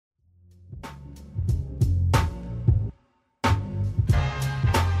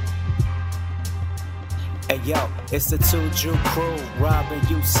Hey yo, it's the 2 Jew crew, Rob and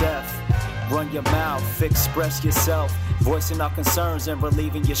Yusef. Run your mouth, express yourself, voicing our concerns and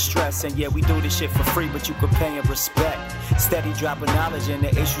relieving your stress. And yeah, we do this shit for free, but you can pay in respect. Steady dropping knowledge and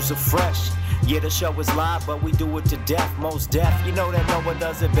the issues are fresh. Yeah, the show is live, but we do it to death, most deaf. You know that no one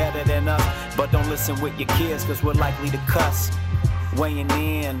does it better than us. But don't listen with your kids, cause we're likely to cuss. Weighing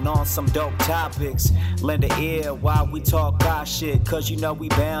in on some dope topics. Lend an ear while we talk our shit, cause you know we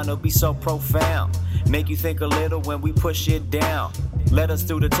bound to be so profound. Make you think a little when we push it down. Let us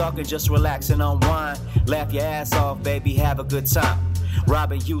do the talking, just relax and unwind. Laugh your ass off, baby, have a good time.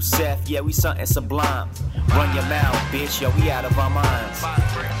 Robin, Yusef, yeah, we something sublime. Run your mouth, bitch, yo, we out of our minds.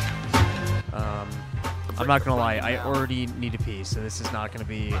 I'm not gonna lie, I already need to pee, so this is not gonna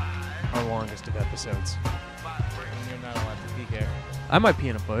be our longest of episodes. You're not allowed to pee here. I might pee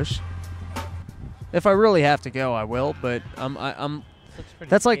in a bush. If I really have to go, I will. But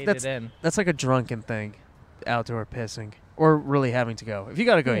that's like a drunken thing, outdoor pissing, or really having to go. If you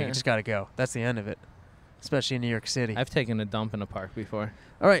gotta go, you just gotta go. That's the end of it. Especially in New York City. I've taken a dump in a park before.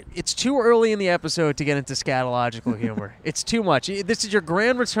 All right, it's too early in the episode to get into scatological humor. It's too much. This is your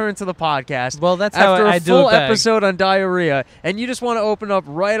grand return to the podcast. Well, that's how I do it. After a full episode on diarrhea, and you just want to open up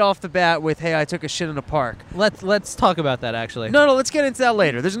right off the bat with, "Hey, I took a shit in a park." Let's talk about that actually. No, let's get into that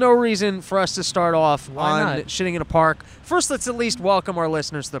later. There's no reason for us to start off Why on not? shitting in a park. First, let's at least welcome our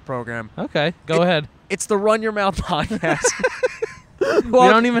listeners to the program. Okay, go ahead. It's the Run Your Mouth podcast. We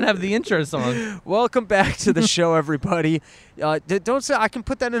don't even have the intro song. Welcome back to the show, everybody. Don't say I can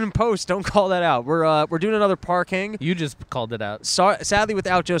put that in post. Don't call that out. We're doing another parking. You just called it out. Sadly,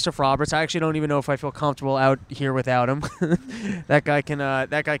 without Joseph Roberts, I actually don't even know if I feel comfortable out here without him. That guy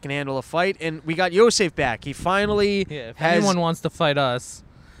can handle a fight, and we got Yosef back. He finally If anyone wants to fight us,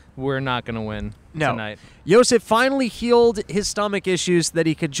 we're not gonna win tonight. Yosef finally healed his stomach issues so that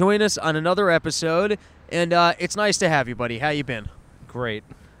he could join us on another episode, and it's nice to have you, buddy. How you been? Great.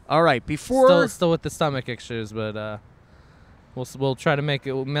 All right, before still with the stomach issues, but we'll try to make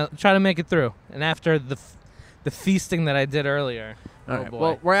it through. And after the feasting that I did earlier, all right,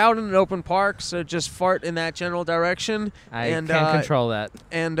 well, we're out in an open park, so just fart in that general direction. I can't control that.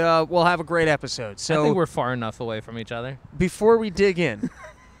 And we'll have a great episode. So I think we're far enough away from each other. Before we dig in,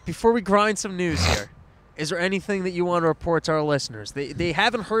 before we grind some news here, is there anything that you want to report to our listeners? They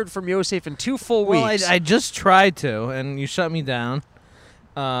haven't heard from Yosef in 2 full weeks. Well, I just tried to, and you shut me down.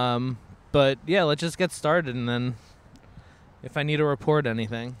 But yeah, let's just get started, and then if I need to report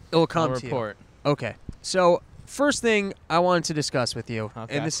anything, it'll come I'll to report. You. Okay. So first thing I wanted to discuss with you,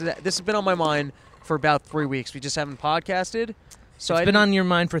 okay. and this has been on my mind for about 3 weeks. We just haven't podcasted. So it's been on your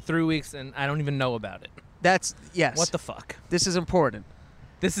mind for 3 weeks, and I don't even know about it. Yes. What the fuck? This is important.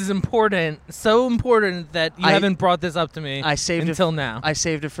 This is important. So important that you haven't brought this up to me until now. I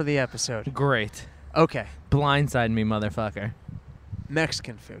saved it for the episode. Great. Okay. Blindside me, motherfucker.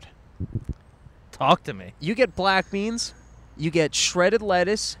 Mexican food. Talk to me. You get black beans. You get shredded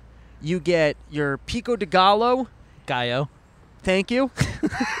lettuce. You get your pico de gallo. Gallo. Thank you.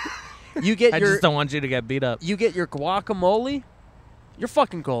 You get I just don't want you to get beat up. You get your guacamole. You're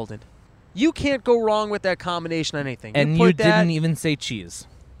fucking golden. You can't go wrong with that combination of anything. And you didn't even say cheese.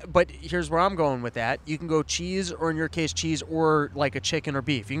 But here's where I'm going with that. You can go cheese, or in your case, cheese, or like a chicken or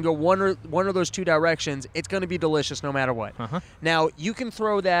beef. You can go one of those 2 directions. It's going to be delicious no matter what. Uh-huh. Now, you can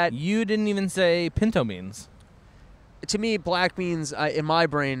throw that. You didn't even say pinto beans. To me, black beans, in my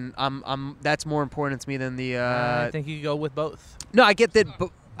brain, that's more important to me than the. I think you could go with both. No, I get that.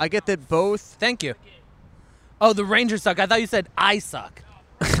 I get that both. Thank you. Oh, the Rangers suck. I thought you said I suck.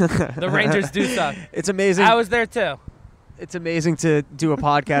 The Rangers do suck. It's amazing. I was there too. It's amazing to do a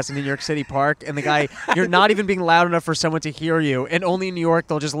podcast in New York City Park, and the guy, you're not even being loud enough for someone to hear you, and only in New York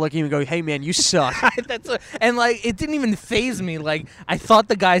they'll just look at you and go, "Hey man, you suck." And like, it didn't even faze me. Like, I thought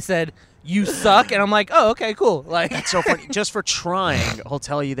the guy said, "You suck," and I'm like, "Oh, okay, cool." Like, that's so funny. Just for trying, he'll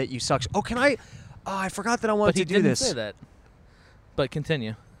tell you that you suck. Oh, can I? Oh, I forgot that I wanted to do this. But he didn't say that. But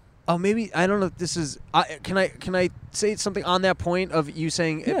continue. Oh, maybe I don't know if this is. Can I say something on that point of you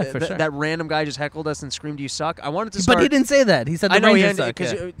saying for sure. that random guy just heckled us and screamed, "You suck"? I wanted to start. But he didn't say that. He said the Rangers suck.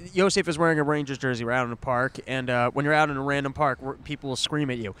 Because Yosef is wearing a Rangers jersey. We're out in a park, and when you're out in a random park, people will scream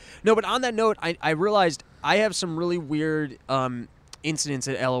at you. No, but on that note, I realized I have some really weird incidents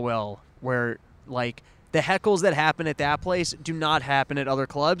at LOL where like. The heckles that happen at that place do not happen at other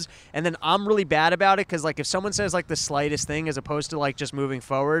clubs. And then I'm really bad about it because, like, if someone says, like, the slightest thing as opposed to, like, just moving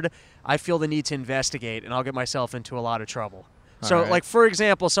forward, I feel the need to investigate, and I'll get myself into a lot of trouble. So, All right. like, for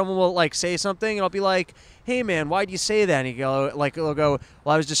example, someone will, like, say something, and I'll be like, hey, man, why'd you say that? And he'll go,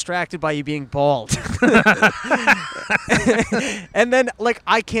 well, I was distracted by you being bald. And then, like,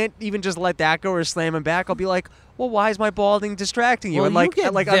 I can't even just let that go or slam him back. I'll be like, well, why is my balding distracting you? Well, and, like, you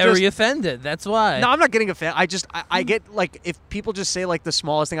get like, very offended. That's why. No, I'm not getting offended. I get, like, if people just say, like, the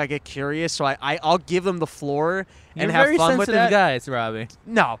smallest thing, I get curious. So I'll give them the floor You're and have very fun with sensitive that. guys, Robbie.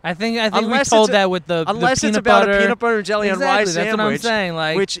 No. I think we Unless told it's a- that with the Unless the it's peanut about butter. a peanut butter and jelly on Exactly, rice that's sandwich, what I'm saying.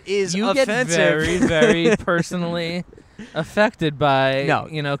 Like, which is you offensive. get very, very personally affected by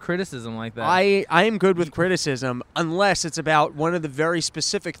No. criticism like that. I am good with criticism unless it's about one of the very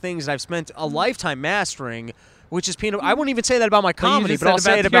specific things I've spent a lifetime mastering, which is peanut. I won't even say that about my comedy, just but I'll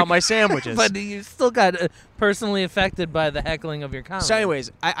said say it about your- about my sandwiches. But you still got personally affected by the heckling of your comedy. So,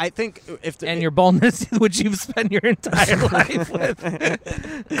 anyways, I think if the, and your baldness, which you've spent your entire life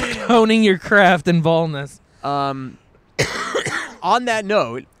with, honing your craft and baldness. on that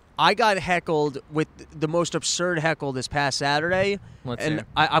note, I got heckled with the most absurd heckle this past Saturday, Let's and hear.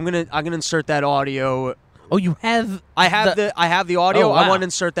 I'm gonna insert that audio. Oh, you have. I have the audio. Oh, wow. I want to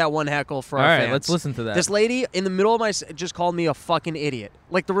insert that one heckle for All our right, fans. let's listen to that. This lady in the middle of my just called me a fucking idiot.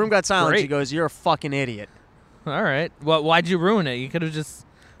 Like the room got silent. Great. She goes, "You're a fucking idiot." All right. Well, why'd you ruin it? You could have just.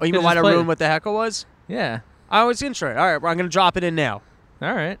 Oh, you could've mean why just I played ruined it. what the heckle was? Yeah. I was intro it. All right, I'm gonna drop it in now.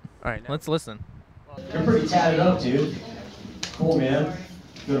 All right. All right. Let's listen. You're pretty tatted up, dude. Cool, man.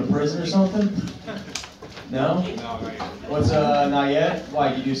 Go to prison or something? No? What's, not yet?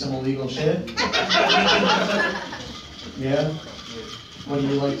 Why, you do some illegal shit? Yeah? What do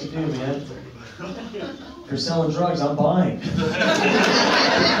you like to do, man? If you're selling drugs, I'm buying. I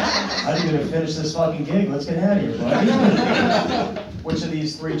didn't even finish this fucking gig. Let's get out of here, buddy. Which of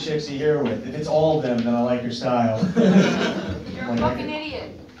these 3 chicks are you here with? If it's all of them, then I like your style. You're a fucking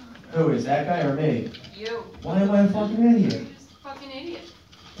idiot. Who, is that guy or me? You. Why am I a fucking idiot? You're just a fucking idiot.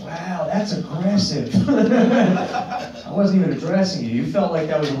 Wow, that's aggressive. I wasn't even addressing you. You felt like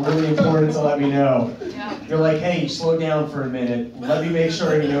that was really important to let me know. Yeah. You're like, hey, slow down for a minute. Let me make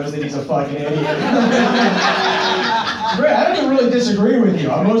sure he knows that he's a fucking idiot. Great, I don't even really disagree with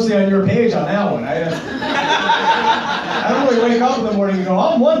you. I'm mostly on your page on that one. I don't really wake up in the morning and go,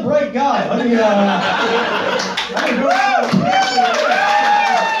 I'm one bright guy. Let me go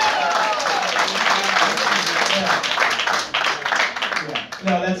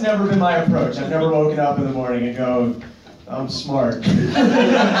No, that's never been my approach. I've never woken up in the morning and go, I'm smart.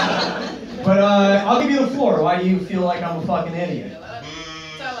 But I'll give you the floor. Why do you feel like I'm a fucking idiot?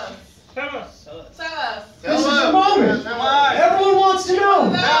 Tell us. Tell us. Tell us. This is your moment. Everyone wants to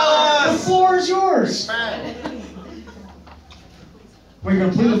know. The floor is yours. We're going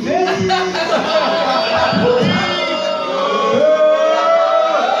to plead the fifth?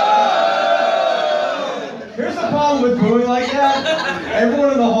 Here's the problem with booing like that.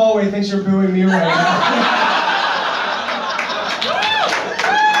 Everyone in the hallway thinks you're booing me right now.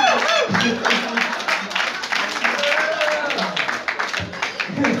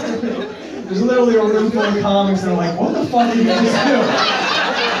 There's literally a room full of comics that are like, what the fuck did you just do?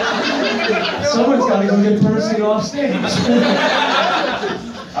 Someone's got to go get Percy off stage.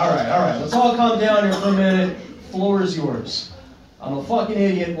 All right. Let's all calm down here for a minute. Floor is yours. I'm a fucking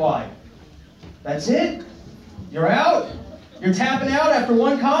idiot. Why? That's it? You're out? You're tapping out after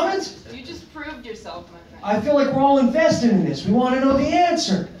one comment? You just proved yourself, my friend. I feel like we're all invested in this. We want to know the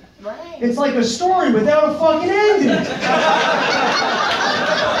answer. Right. It's like a story without a fucking ending.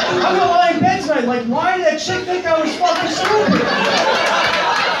 I'm gonna lie in bed tonight, like, why did that chick think I was fucking stupid? I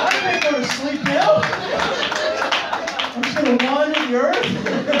didn't go to sleep now. I'm just gonna wander the earth.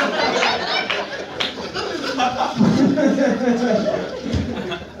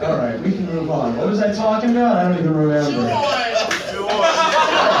 All right, we can move on. What was I talking about? I don't even remember. What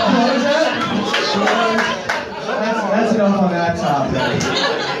was that? That's enough on that topic.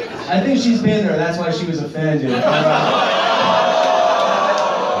 I think she's been there. That's why she was offended.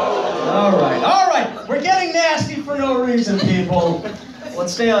 All right. We're getting nasty for no reason, people.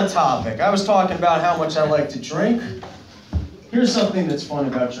 Let's stay on topic. I was talking about how much I like to drink. Here's something that's fun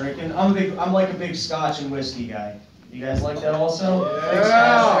about drinking. I'm like a big Scotch and whiskey guy. You guys like that also? Big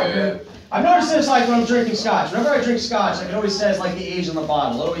Scotch drinker? I've noticed this like when I'm drinking Scotch. Whenever I drink Scotch, like it always says like the age on the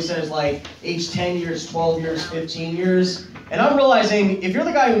bottle. It always says like age 10 years, 12 years, 15 years. And I'm realizing if you're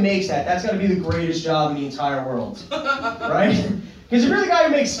the guy who makes that, that's got to be the greatest job in the entire world, right? Because if you're the guy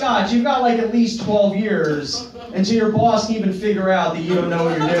who makes Scotch, you've got like at least 12 years until your boss can even figure out that you don't know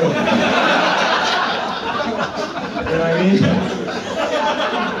what you're doing. You know what I mean?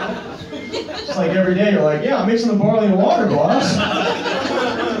 It's like every day you're like, yeah, I'm mixing the barley and water, boss. You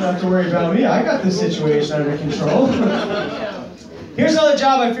don't have to worry about me. I got this situation under control. Here's another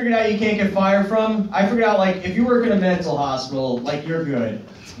job I figured out you can't get fired from. I figured out, like, if you work in a mental hospital, like, you're good.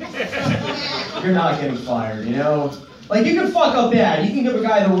 You're not getting fired, you know? Like, you can fuck up bad. You can give a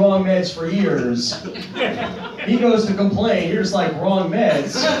guy the wrong meds for years. He goes to complain. You're just like, wrong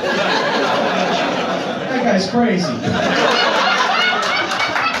meds? That guy's crazy.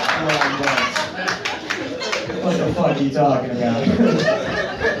 What the fuck are you talking about?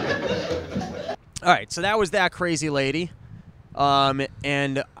 All right, so that was that crazy lady.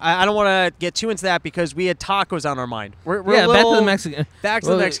 And I don't want to get too into that because we had tacos on our mind. We're Yeah, a back to little- the Mexican. Back to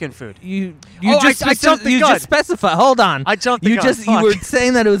the Mexican food. You Oh, just I jumped the you gun. just specify. Hold on. I jumped the you gun. just Fuck. you were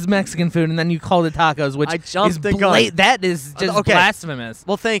saying that it was Mexican food, and then you called it tacos, which I jumped is the gun. That is just Okay. blasphemous.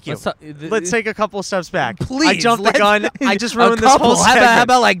 Well, thank you. Let's take a couple of steps back. Please, I jumped the let's- gun. I just a ruined this couple. whole segment. How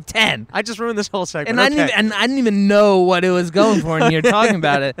about like 10? I just ruined this whole segment. And I didn't even know what it was going for, and you're talking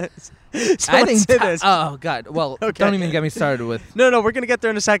about it. So I let's think. do this. Oh God. Well, Okay. don't even get me started with. No, we're going to get there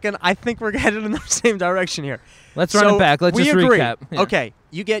in a second. I think we're headed in the same direction here. Let's run it back. Let's we just agree. recap. Yeah. Okay,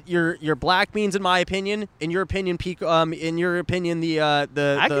 you get your black beans, in my opinion. In your opinion, the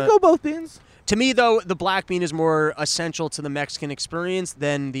I could go both beans. To me, though, the black bean is more essential to the Mexican experience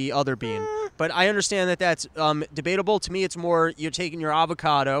than the other bean. But I understand that that's debatable. To me, it's more you're taking your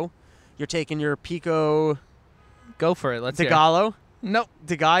avocado, you're taking your pico Go for it. Let's de hear. gallo. Nope.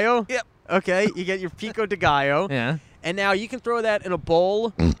 De gallo? Yep. Okay, you get your pico de gallo. Yeah. And now you can throw that in a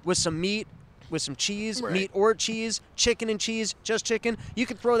bowl with some meat, with some cheese, Right. meat or cheese, chicken and cheese, just chicken. You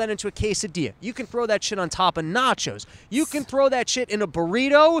can throw that into a quesadilla. You can throw that shit on top of nachos. You can throw that shit in a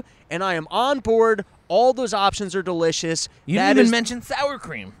burrito, and I am on board. All those options are delicious. You That didn't even is- mention sour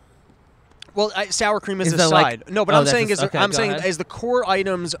cream. Well, sour cream is Is a that side. like- No, but Oh, I'm that's saying a- is okay, I'm go saying ahead. as the core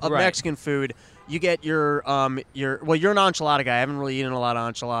items of Right. Mexican food, you get your well, you're an enchilada guy. I haven't really eaten a lot of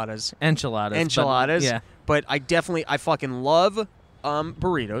enchiladas. Enchiladas. Enchiladas. Yeah. But I fucking love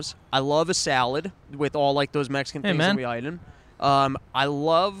burritos. I love a salad with all like those Mexican Hey, things man. that we eat in. I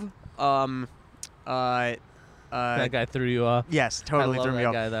love That guy threw you off. yes, totally I love threw me that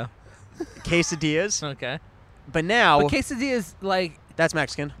off. guy though. Quesadillas. Okay. But now But quesadillas, like, that's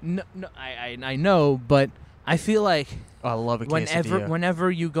Mexican. no, I know, but I feel like Oh, I love a quesadilla.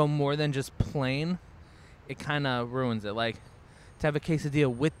 whenever you go more than just plain, it kind of ruins it. Like, to have a quesadilla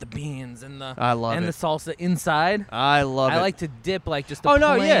with the beans and the I love and it. the salsa inside. I love it. I like to dip like just. Oh a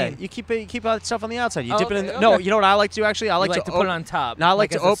no, plain. yeah. You keep all that stuff on the outside. You Oh, dip it in. okay, No, okay. you know what I like to do actually? I You like, like to put it on top. Now I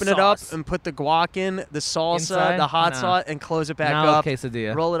like as to a open it up sauce. and put the guac in, the salsa, Inside? the hot No. sauce, and close it back No, up.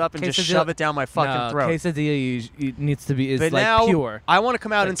 quesadilla. Roll it up and just Quesadilla- shove it down my fucking no, throat. Quesadilla needs to be But like now pure. I want to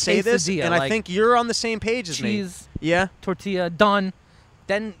come out Like and say this, quesadilla, and I like think you're on the same page as Cheese, me. Yeah, tortilla, done.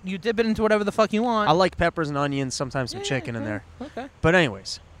 Then you dip it into whatever the fuck you want. I like peppers and onions, sometimes some Yeah, chicken in yeah, there. Okay. But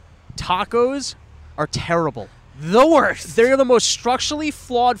anyways, tacos are terrible. The worst. They're the most structurally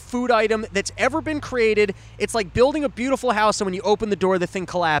flawed food item that's ever been created. It's like building a beautiful house, and when you open the door, the thing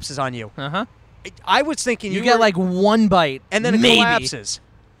collapses on you. Uh-huh. I was thinking You get were- like one bite, and then it maybe. collapses.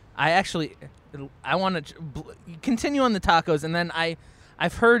 I want to continue on the tacos, and then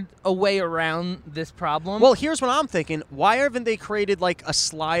I've heard a way around this problem. Well, here's what I'm thinking. Why haven't they created like a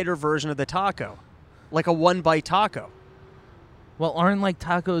slider version of the taco? Like a one-bite taco? Well, aren't like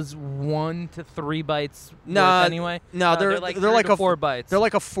tacos 1 to 3 bites Nah, worth anyway? no, they're they're like like 3 to a 4 bites. They're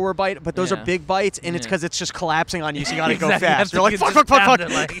like a 4-bite, but those Yeah. are big bites, and it's Yeah. because it's just collapsing on you, so you gotta Exactly. go You have fast. to You're like, just fuck, fuck, fuck, pound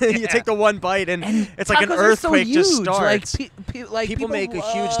fuck. it, like, You yeah. take the one bite, and it's like an tacos are so earthquake just huge. starts. Like people make a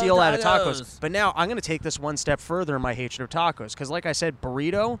huge love deal out of tacos. tacos. But now I'm going to take this one step further in my hatred of tacos, because like I said,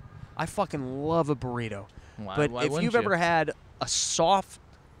 burrito, I fucking love a burrito. Why- But why if wouldn't you've you? ever had a soft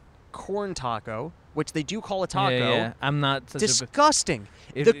corn taco, which they do call a taco, Yeah. I'm not such disgusting.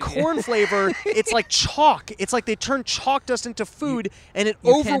 If- The corn flavor, it's like chalk. It's like they turn chalk dust into food, and it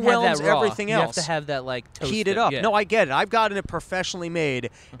you can't have overwhelms that raw. everything You else. have to have that like toasted. Heat it up. Yeah. No, I get it. I've gotten it professionally made,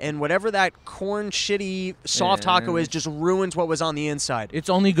 and whatever that corn shitty soft taco is just ruins what was on the inside. It's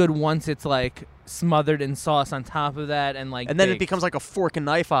only good once it's like smothered in sauce on top of that, and like. And then it baked. becomes like a fork and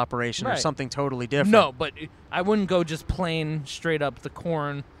knife operation or Right. something totally different. No, but I wouldn't go just plain straight up the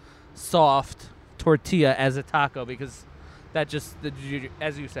corn soft tortilla as a taco, because that just,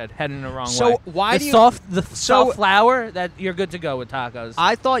 as you said, heading the wrong way. So why the do you- soft flour, that you're good to go with tacos.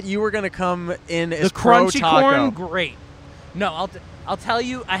 I thought you were going to come in as the pro crunchy taco. corn, great. No, I'll tell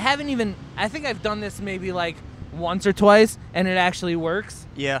you, I think I've done this maybe like once or twice, and it actually works.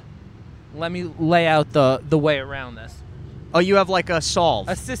 Yeah. Let me lay out the way around this. Oh, you have like a solve.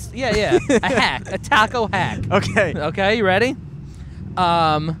 Yeah, a hack, a taco hack. Okay. Okay, you ready?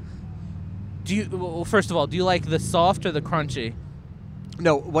 Well, first of all, do you like the soft or the crunchy?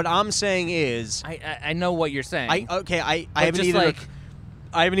 No, what I'm saying is, I know what you're saying. I haven't just eaten like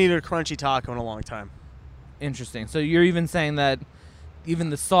I haven't eaten a crunchy taco in a long time. interesting. So you're even saying that even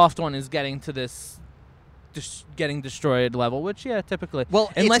the soft one is getting to this getting destroyed level, which typically. Well,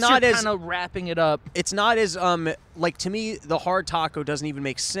 unless it's not you're as kind of wrapping it up. It's not as like, to me, the hard taco doesn't even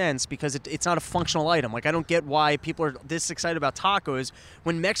make sense because it's not a functional item. Like, I don't get why people are this excited about tacos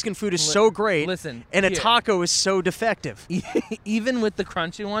when Mexican food is so great. Listen, and a here. taco is so defective. Even with the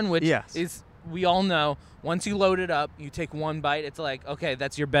crunchy one, which Yes. is, we all know, once you load it up, you take one bite, it's like, okay,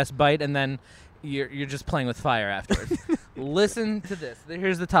 that's your best bite, and then you're just playing with fire afterwards. Listen to this.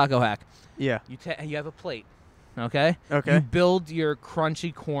 Here's the taco hack. Yeah. You have a plate, okay? Okay. You build your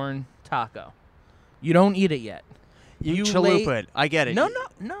crunchy corn taco. You don't eat it yet. You chalupa it. I get it. No.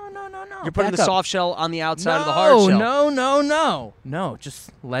 You're putting Back the up. soft shell on the outside of the hard shell. No.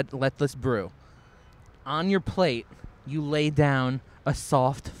 Just let this brew. On your plate, you lay down a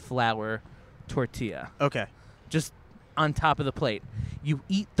soft flour tortilla. Okay. Just on top of the plate. You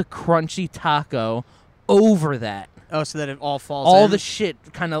eat the crunchy taco over that. Oh, so that it all falls All in? the shit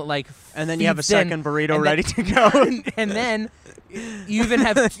kind of like And then you have a feeds in, second burrito and ready then- to go. and then you even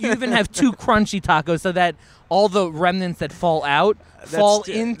have two crunchy tacos so that all the remnants that fall out fall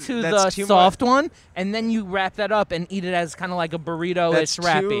into the that's too soft one, and then you wrap that up and eat it as kind of like a burrito-ish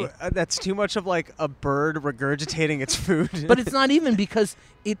wrappy. That's too much of like a bird regurgitating its food. But it's not even, because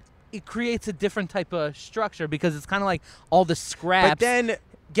it creates a different type of structure, because it's kind of like all the scraps But then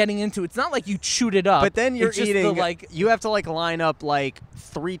getting into. It's not like you chewed it up. But then you're it's just eating. the, like, you have to like line up like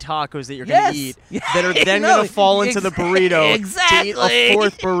 3 tacos that you're Yes. gonna eat that are then No, gonna fall into the burrito exactly. to eat a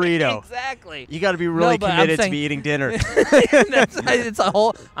 4th burrito. Exactly. You got to be really but I'm committed to saying- be eating dinner. it's a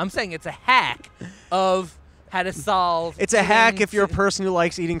whole. I'm saying it's a hack of how to solve. It's a hack eating if you're a person who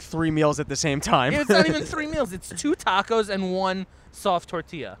likes eating 3 meals at the same time. It's not even 3 meals. It's 2 tacos and 1 soft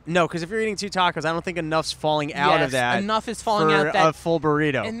tortilla. No, because if you're eating 2 tacos, I don't think enough's falling out Yes, of that. enough is falling for out that a full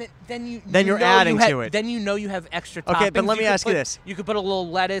burrito. And then Then you're know adding you to it. Then you know you have extra toppings. Okay, but let me ask you could this. You could put a little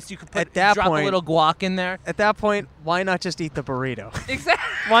lettuce. You could put At that drop point- a little guac in there. At that point, why not just eat the burrito? Exactly.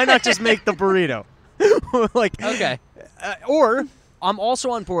 Why not just make the burrito? Like, Okay. Or I'm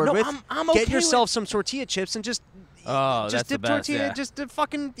also on board No, with I'm okay get yourself with- some tortilla chips and just Oh, just that's the dip best, tortilla, yeah. just to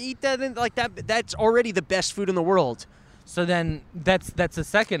fucking eat that in, like that. That's already the best food in the world. So then that's a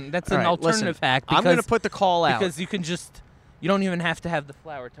second. That's All an right, alternative listen, hack. I'm gonna put the call out. because you can just. You don't even have to have the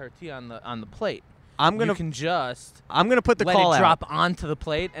flour tortilla on the plate. I'm gonna You can just I'm gonna put the let call it out. drop onto the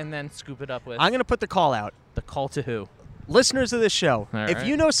plate and then scoop it up with. I'm gonna put the call out. the call to who? Listeners of this show, All if right.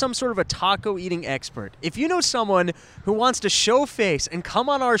 you know some sort of a taco eating expert, if you know someone who wants to show face and come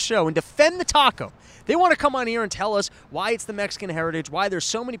on our show and defend the taco, they want to come on here and tell us why it's the Mexican heritage, why there's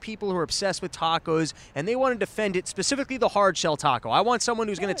so many people who are obsessed with tacos, and they want to defend it, specifically the hard shell taco. I want someone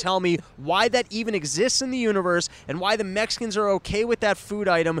who's going to tell me why that even exists in the universe and why the Mexicans are okay with that food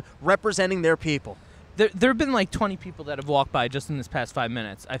item representing their people. There have been like 20 people that have walked by just in this past 5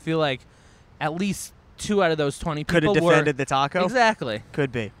 minutes. I feel like at least 2 out of those 20 Could have people defended were the taco? exactly.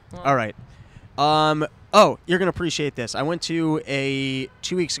 Could be. Well- All right. Oh, you're going to appreciate this. I went to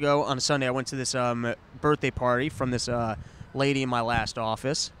 2 weeks ago on a Sunday, I went to this birthday party from this lady in my last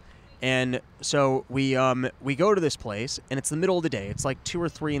office. And so we go to this place, and it's the middle of the day. It's like 2 or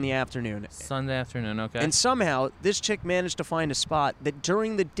 3 in the afternoon. Sunday afternoon, okay. And somehow, this chick managed to find a spot that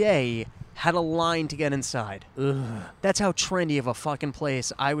during the day had a line to get inside. Ugh. That's how trendy of a fucking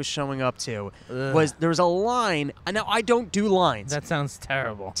place I was showing up to. Ugh. Was there was a line. Now, I don't do lines. That sounds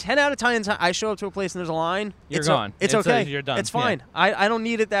terrible. 10 out of 10 times I show up to a place and there's a line. You're it's gone. It's It's okay. you're done. It's Yeah. fine. I don't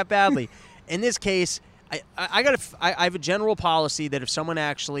need it that badly. In this case, I have a general policy that if someone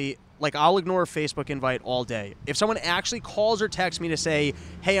actually, like, I'll ignore a Facebook invite all day. If someone actually calls or texts me to say,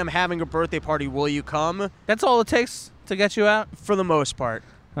 hey, I'm having a birthday party, will you come? That's all it takes to get you out? For the most part.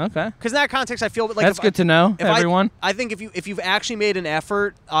 Okay. Because in that context, I feel like That's good to know, if everyone. I think if you've actually made an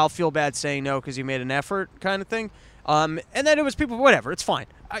effort, I'll feel bad saying no because you made an effort, kind of thing. And then it was people, whatever, it's fine.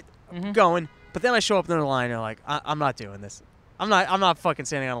 I'm going, but then I show up in the line and they're like, I'm not doing this. I'm not fucking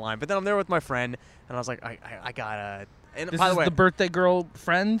standing on a line. But then I'm there with my friend, and I was like, I gotta. And This by is the way, the birthday girl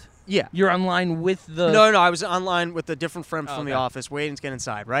friend? yeah. You're online with the... No, I was online with a different friend Oh, from the okay. office waiting to get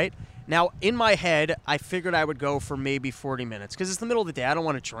inside, right? Now, in my head, I figured I would go for maybe 40 minutes because it's the middle of the day. I don't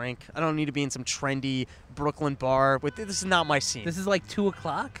want to drink. I don't need to be in some trendy Brooklyn bar. This is not my scene. This is like 2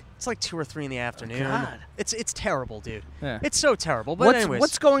 o'clock? It's like 2 or 3 in the afternoon. God. It's terrible, dude. Yeah. It's so terrible. But anyways,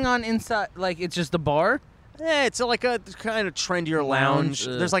 What's going on inside? Like, it's just a bar? it's like a kind of trendier lounge.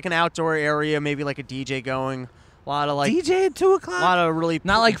 Lounge, There's like an outdoor area, maybe like a DJ going. A lot of like DJ at 2 o'clock? a lot of really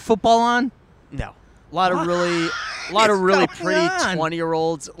Not like football on? no. A lot of really A lot of really going pretty on?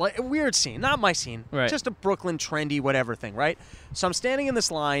 20-year-olds. Like a weird scene, not my scene. Right. Just a Brooklyn trendy whatever thing, right? So I'm standing in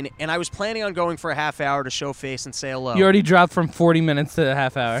this line, and I was planning on going for a half hour to show face and say hello. You already dropped from 40 minutes to a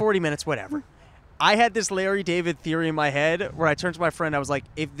half hour. 40 minutes, whatever. I had this Larry David theory in my head where I turned to my friend. I was like,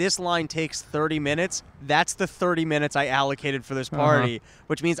 if this line takes 30 minutes, that's the 30 minutes I allocated for this party,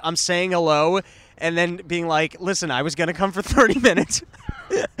 which means I'm saying hello and then being like, listen, I was going to come for 30 minutes.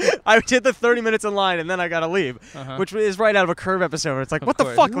 I did the 30 minutes in line and then I got to leave, which is right out of a Curve episode. Where it's like, what the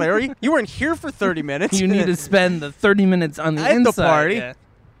course. fuck, Larry? You weren't here for 30 minutes. You need to spend the 30 minutes on the At the inside. party. Yeah.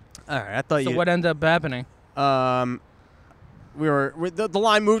 All right, I thought So you. what ended up happening? The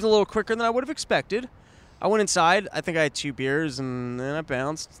line moved a little quicker than I would have expected. I went inside. I think I had 2 beers, and then I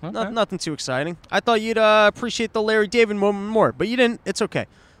bounced. Okay. Nothing too exciting. I thought you'd appreciate the Larry David moment more, but you didn't. It's okay.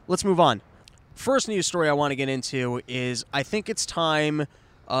 Let's move on. First news story I want to get into is I think it's time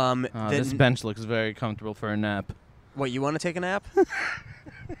This bench looks very comfortable for a nap. What, you want to take a nap?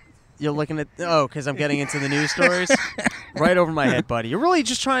 You're looking at... Oh, because I'm getting into the news stories? Right over my head, buddy. You're really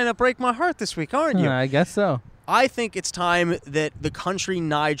just trying to break my heart this week, aren't you? I guess so. I think it's time that the country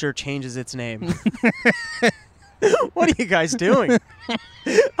Niger changes its name. What are you guys doing?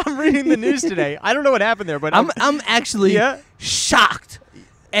 I'm reading the news today. I don't know what happened there, but I'm actually Yeah? shocked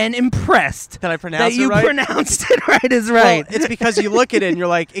and impressed Did I pronounce that it you right? pronounced it right is right. Well, it's because you look at it and you're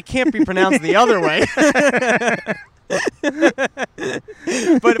like, it can't be pronounced the other way. But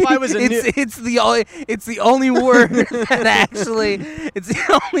if I was a new... it's the only word that actually it's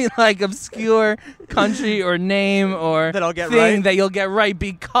the only like obscure country or name or That I'll get thing right? that you'll get right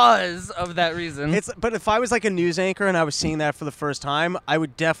because of that reason. But if I was like a news anchor and I was seeing that for the first time, I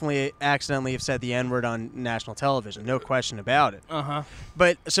would definitely accidentally have said the N-word on national television. No question about it.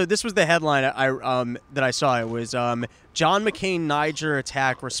 But so this was the headline that I saw. It was John McCain Niger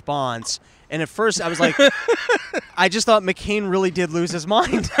attack response. And at first I was like, I just thought McCain really did lose his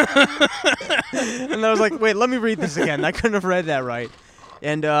mind. And I was like, wait, let me read this again. I couldn't have read that right.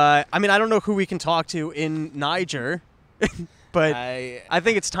 And I mean, I don't know who we can talk to in Niger, but I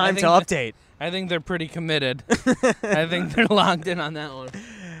think it's time to update. I think they're pretty committed. I think they're locked in on that one.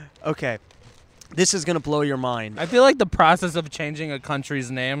 Okay. This is going to blow your mind. I feel like the process of changing a country's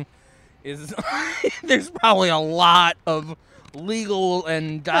name is there's probably a lot of legal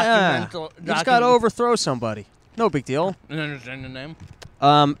and documental. You just got to overthrow somebody. No big deal. Understand the name?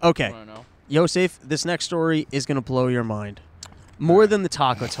 Okay. I don't know. Yosef, this next story is going to blow your mind. More than the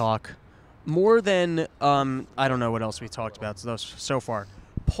taco talk. More than, I don't know what else we talked about so far.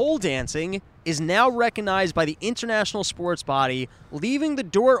 Pole dancing is now recognized by the international sports body, leaving the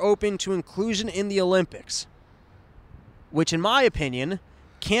door open to inclusion in the Olympics. Which, in my opinion,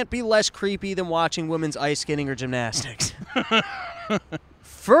 can't be less creepy than watching women's ice skating or gymnastics.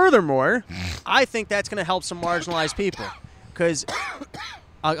 Furthermore, I think that's going to help some marginalized people. Because,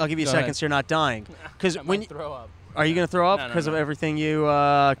 I'll give you a Go second ahead. so you're not dying. Because when throw up. are you going to throw up No, because of no. everything you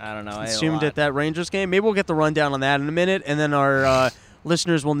I don't know. I ate a consumed lot. at that Rangers game? Maybe we'll get the rundown on that in a minute, and then our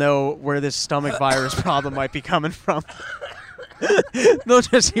listeners will know where this stomach virus problem might be coming from. They'll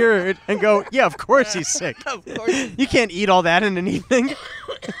just hear it and go, yeah, of course he's sick. Of course. You can't eat all that in an evening.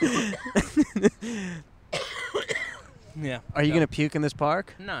 Yeah. Are you going to puke in this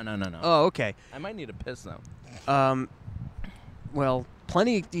park? No. Oh, okay. I might need a piss though. Well,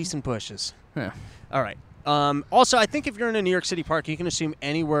 plenty of decent pushes. Yeah. All right. Also, I think if you're in a New York City park, you can assume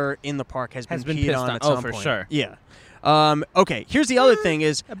anywhere in the park has been peed pissed on on. at Oh, some for point. sure. Yeah. Okay. Here's the other thing: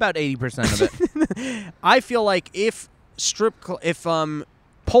 is About 80% of it. I feel like if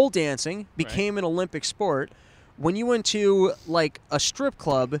pole dancing became an Olympic sport, when you went to like a strip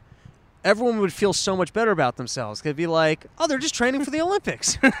club, everyone would feel so much better about themselves. They'd be like, "Oh, they're just training for the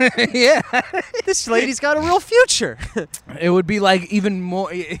Olympics. Yeah. This lady's got a real future." It would be like even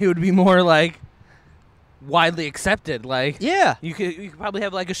more. It would be more like widely accepted. Like Yeah. you could probably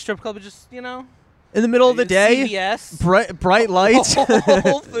have like a strip club, just In the middle of the day, CVS, bright lights.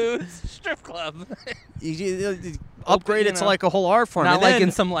 Whole Foods strip club. You upgrade it to know, like a whole art form. Not and like then,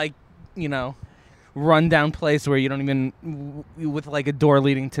 in some rundown place where you don't even with like a door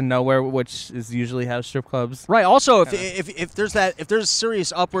leading to nowhere, which is usually how strip clubs. right. Also, if there's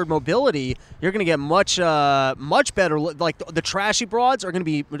serious upward mobility, you're gonna get much better. Like the trashy broads are gonna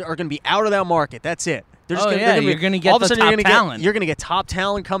be out of that market. That's it. They're just Oh, gonna, yeah, they're gonna you're be, gonna get all of a the sudden top you're gonna talent. You're gonna get top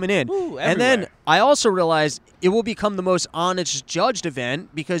talent coming in. Ooh, and then everywhere. I also realized it will become the most honest judged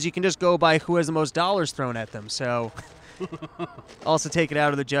event because you can just go by who has the most dollars thrown at them. So also take it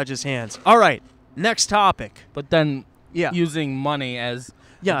out of the judge's hands. All right. Next topic. But then Yeah. using money as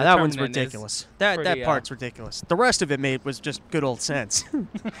Yeah, that one's determinant is ridiculous. That pretty, part's ridiculous. The rest of it, mate, was just good old sense.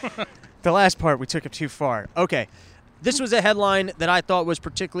 The last part, we took it too far. Okay. This was a headline that I thought was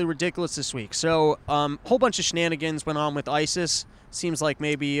particularly ridiculous this week. So, whole bunch of shenanigans went on with ISIS. Seems like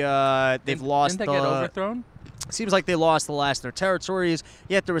maybe they've lost Didn't they get overthrown? Seems like they lost the last of their territories,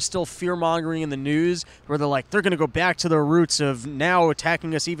 yet there was still fear-mongering in the news where they're like, they're going to go back to their roots of now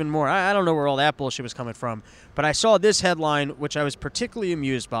attacking us even more. I don't know where all that bullshit was coming from. But I saw this headline, which I was particularly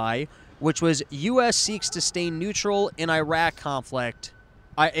amused by, which was U.S. seeks to stay neutral in Iraq conflict.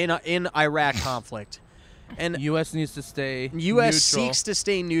 In Iraq conflict. And U.S. needs to stay U.S. neutral. seeks to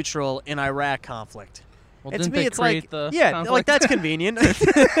stay neutral in Iraq conflict. Well, And didn't to me, they it's create like, the yeah, conflict? like that's convenient.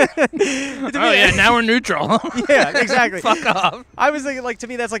 Now we're neutral. Yeah, exactly. Fuck off. I was thinking, like, to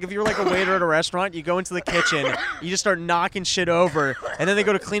me, that's like if you're like a waiter at a restaurant, you go into the kitchen, you just start knocking shit over, and then they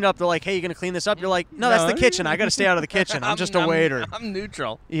go to clean up. They're like, hey, you going to clean this up? You're like, no, that's the kitchen. I got to stay out of the kitchen. I'm just a waiter. I'm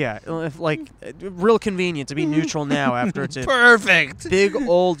neutral. Yeah, like, real convenient to be neutral now after it's a Perfect. big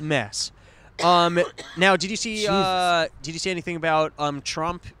old mess. Now, did you see Jesus. anything about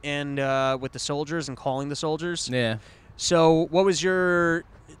Trump and with the soldiers and calling the soldiers? Yeah. So, what was your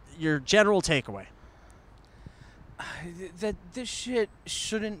general takeaway? That this shit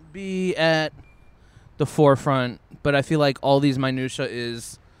shouldn't be at the forefront, but I feel like all these minutia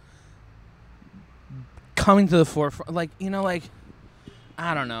is coming to the forefront. Like, you know, like,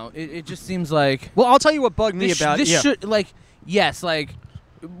 I don't know. It just seems like Well, I'll tell you what bugged me this, about this yeah. should, like, yes, like,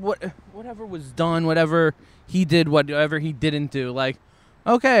 whatever was done, whatever he did, whatever he didn't do, like,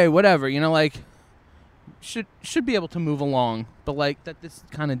 okay, whatever, you know, like, should be able to move along, but like that this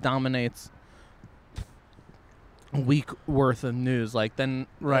kind of dominates a week worth of news, like, then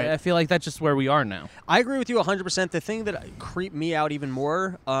Right. I feel like that's just where we are now. I agree with you 100%. The thing that creeped me out even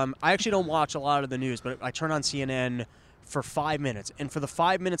more, I actually don't watch a lot of the news, but I turn on CNN for 5 minutes. And for the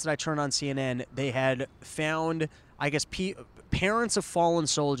 5 minutes that I turned on CNN, they had found, I guess, parents of fallen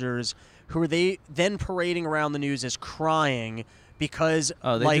soldiers who were they then parading around the news as crying because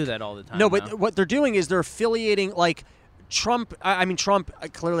They do that all the time. No, now. but what they're doing is they're affiliating, like, Trump, I mean, Trump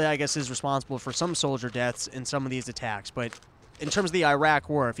clearly, I guess, is responsible for some soldier deaths in some of these attacks. But in terms of the Iraq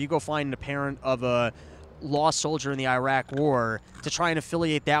War, if you go find a parent of a lost soldier in the Iraq War to try and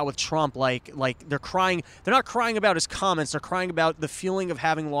affiliate that with Trump, like they're crying. They're not crying about his comments. They're crying about the feeling of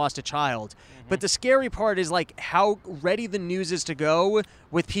having lost a child. But the scary part is, like, how ready the news is to go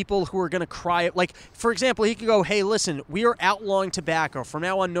with people who are going to cry. Like, for example, he could go, hey, listen, we are outlawing tobacco. From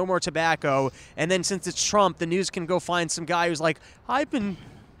now on, no more tobacco. And then since it's Trump, the news can go find some guy who's like, I've been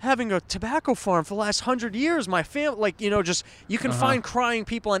having a tobacco farm for the last 100 years. My family, like, you know, just, you can find crying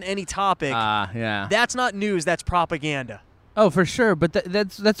people on any topic. Yeah. That's not news. That's propaganda. Oh, for sure. But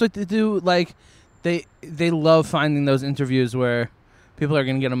that's what they do. Like, they love finding those interviews where people are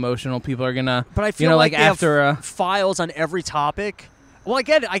gonna get emotional. People are gonna, But I feel you know, like they after have files on every topic. Well, I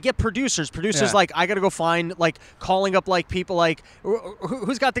get it. I get producers. Producers, Yeah. like, I got to go find, like, calling up, like, people like,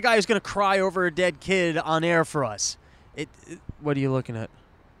 who's got the guy who's going to cry over a dead kid on air for us? What are you looking at?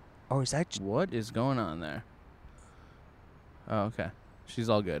 Oh, is that? What is going on there? Oh, okay. She's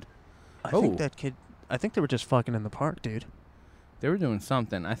all good. I think that kid. I think they were just fucking in the park, dude. They were doing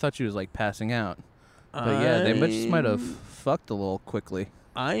something. I thought she was like passing out. But yeah, they just might have fucked a little quickly.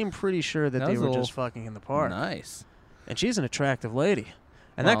 I am pretty sure that they was a were little just fucking in the park. Nice. And she's an attractive lady.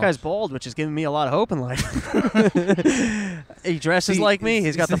 And Well, that guy's bald, which is giving me a lot of hope in life. He dresses See, like me.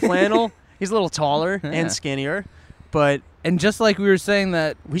 He's got the flannel. He's a little taller Yeah. and skinnier. But And just like we were saying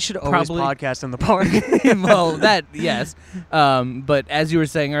that, we should always Probably- podcast in the park. well, that, yes. But as you were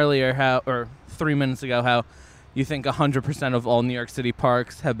saying earlier, or 3 minutes ago, how you think 100% of all New York City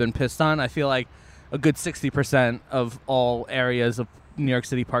parks have been pissed on, I feel like a good 60% of all areas of New York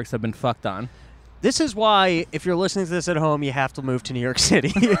City parks have been fucked on. This is why, if you're listening to this at home, you have to move to New York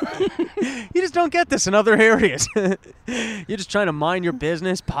City. You just don't get this in other areas. You're just trying to mind your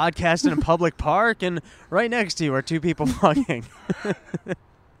business, podcast in a public park, and right next to you are two people fucking.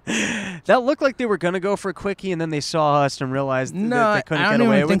 That looked like they were going to go for a quickie, and then they saw us and realized that they couldn't get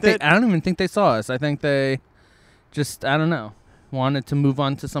away with it. I don't even think they saw us. I think they just, I don't know, wanted to move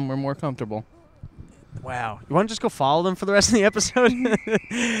on to somewhere more comfortable. Wow. You want to just go follow them for the rest of the episode?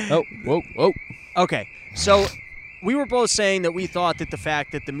 Oh, whoa. Okay, so we were both saying that we thought that the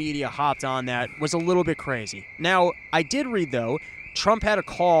fact that the media hopped on that was a little bit crazy. Now, I did read, though, Trump had a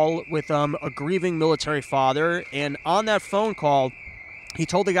call with a grieving military father, and on that phone call, he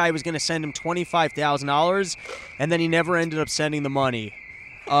told the guy he was going to send him $25,000, and then he never ended up sending the money.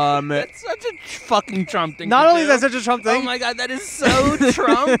 That's such a fucking Trump thing. Not to only is do. that such a Trump thing. Oh my God, that is so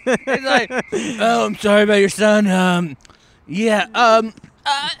Trump. It's like, oh, I'm sorry about your son. How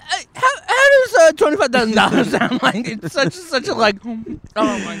does $25,000 sound like? It's such a like.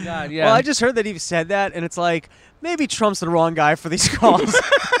 Oh my god! Yeah. Well, I just heard that he said that, and it's like maybe Trump's the wrong guy for these calls.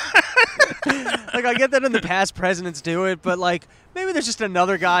 Like I get that in the past presidents do it, but like maybe there's just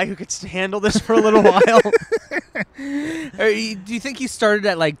another guy who could handle this for a little while. Do you think he started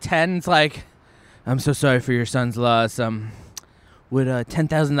at like 10? It's like, I'm so sorry for your son's loss. Would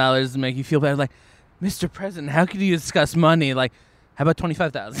 $10,000 make you feel better? Like, Mr. President, how could you discuss money? Like, how about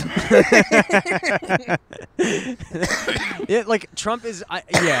 25,000? Yeah, like Trump is,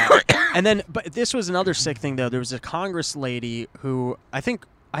 yeah. And then, but this was another sick thing though. There was a Congress lady who I think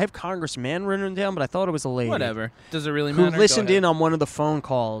I have Congressman written down, but I thought it was a lady. Whatever. Does it really Who matter? listened in on one of the phone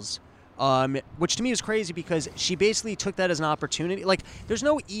calls. Which to me is crazy because she basically took that as an opportunity. Like, there's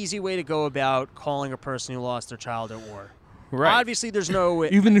no easy way to go about calling a person who lost their child at war. Right. Obviously, there's no...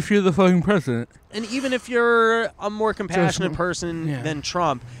 Even if you're the fucking president. And even if you're a more compassionate person yeah. than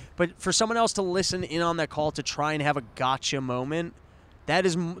Trump, but for someone else to listen in on that call to try and have a gotcha moment, that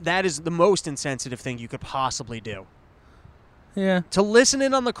is the most insensitive thing you could possibly do. Yeah. To listen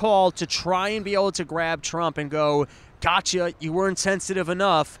in on the call to try and be able to grab Trump and go, gotcha, you weren't sensitive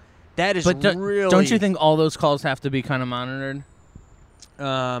enough, that is really... Don't you think all those calls have to be kind of monitored?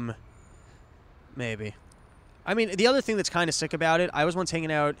 Maybe. I mean, the other thing that's kind of sick about it, I was once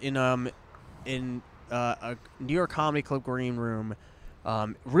hanging out in a New York Comedy Club green room.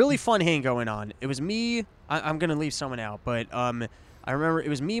 Really fun hang going on. It was me. I'm going to leave someone out, but I remember it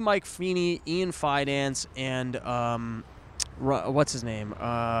was me, Mike Feeney, Ian Fidance, and what's his name?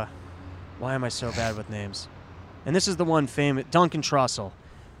 Why am I so bad with names? And this is the one famous, Duncan Trussell.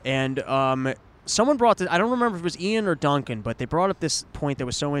 And someone brought this, I don't remember if it was Ian or Duncan, but they brought up this point that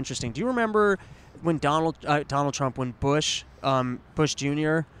was so interesting. Do you remember when Donald Trump, when Bush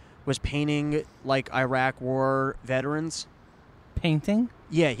Jr. was painting like Iraq War veterans? Painting?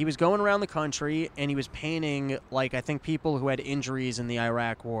 Yeah, he was going around the country and he was painting like I think people who had injuries in the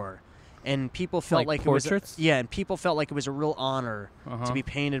Iraq War. And people felt like portraits? And people felt like it was a real honor to be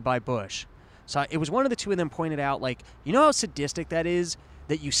painted by Bush. So it was one of the two of them pointed out, like, you know how sadistic that is?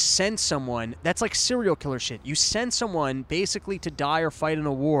 That you send someone, that's like serial killer shit. You send someone basically to die or fight in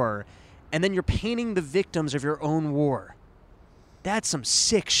a war, and then you're painting the victims of your own war. That's some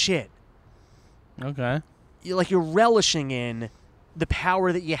sick shit. Okay. You're relishing in the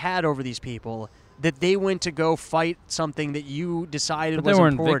power that you had over these people, that they went to go fight something that you decided But was they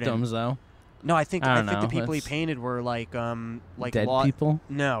weren't important. victims, though. No, I think I the don't know. people he That's painted were like dead people?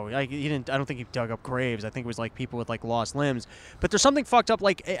 No, he didn't. I don't think he dug up graves. I think it was like people with like lost limbs. But there's something fucked up.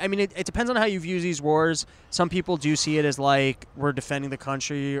 Like, I mean, it depends on how you view these wars. Some people do see it as like we're defending the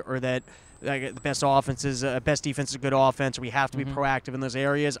country, or that like, the best offense is best defense is a good offense, or we have to be proactive in those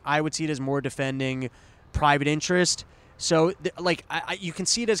areas. I would see it as more defending private interest. So, you can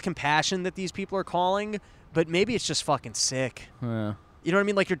see it as compassion that these people are calling, but maybe it's just fucking sick. Yeah. You know what I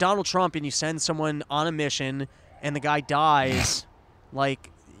mean? Like, you're Donald Trump and you send someone on a mission and the guy dies.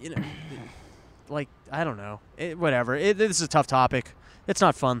 Like, you know, like, I don't know. Whatever. This is a tough topic. It's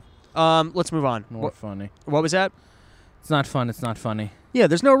not fun. Let's move on. More funny. What was that? It's not fun. It's not funny. Yeah,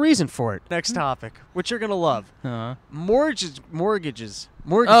 there's no reason for it. Next topic, which you're going to love. Uh-huh. Mortgages.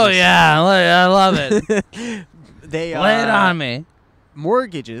 Oh, yeah. I love it. They Lay it on me.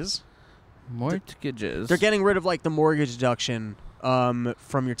 Mortgages. Mortgages. They're getting rid of, like, the mortgage deduction from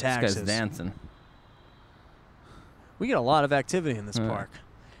your taxes. This guy's dancing. We get a lot of activity in this park.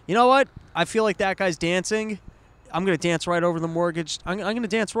 You know what? I feel like that guy's dancing. I'm going to dance right over the mortgage. I'm going to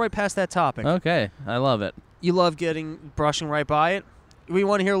dance right past that topic. Okay. I love it. You love brushing right by it. We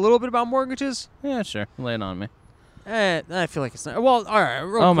want to hear a little bit about mortgages? Yeah, sure. Lay it on me. I feel like it's not. Well, all right.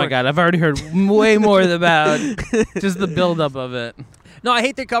 Oh, my God. I've already heard way more about just the buildup of it. No, I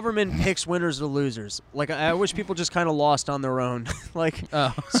hate that government picks winners or losers. Like, I wish people just kind of lost on their own. Like,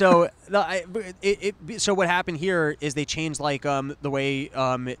 so so what happened here is they changed, like, the way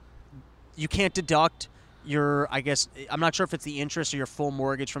you can't deduct your, I guess, I'm not sure if it's the interest or your full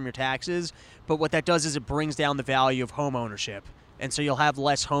mortgage from your taxes, but what that does is it brings down the value of home ownership. And so you'll have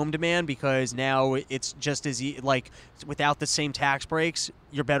less home demand because now it's just as like without the same tax breaks,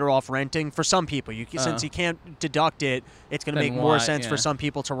 you're better off renting. For some people, since you can't deduct it, it's going to make more sense for some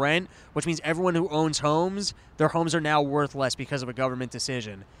people to rent, which means everyone who owns homes, their homes are now worth less because of a government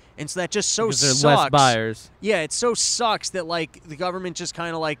decision. And so that just so because sucks. There's less buyers. Yeah, it so sucks that like the government just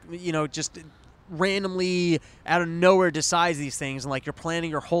kind of like, you know, just randomly out of nowhere decides these things, and like you're planning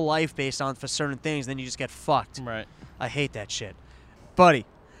your whole life based on for certain things, then you just get fucked. Right. I hate that shit. Buddy,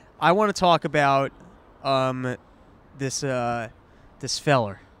 I want to talk about this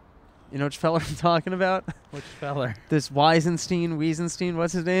feller. You know which feller I'm talking about? Which feller? This Wiesenstein,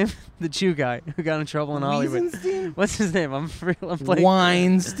 what's his name? The Jew guy who got in trouble in Hollywood. Wiesenstein? What's his name? I'm blanking.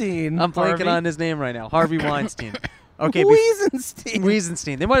 Weinstein. I'm blanking Harvey? on his name right now. Harvey Weinstein. Okay, Wiesenstein.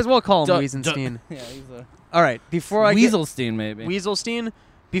 Wiesenstein. They might as well call him Duh, Wiesenstein. Yeah, he's a All right, before I get Weaselstein, maybe. Wieselstein,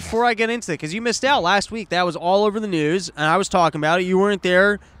 before I get into it, because you missed out last week. That was all over the news, and I was talking about it. You weren't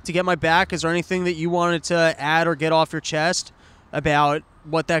there to get my back. Is there anything that you wanted to add or get off your chest about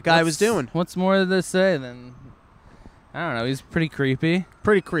what that guy was doing? What's more to say than, I don't know, he's pretty creepy.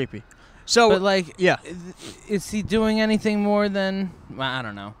 Pretty creepy. So, But, like, yeah. is he doing anything more than, well, I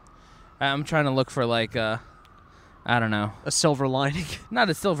don't know. I'm trying to look for, like, I don't know. A silver lining. Not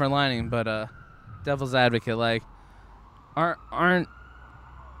a silver lining, but devil's advocate. Like, aren't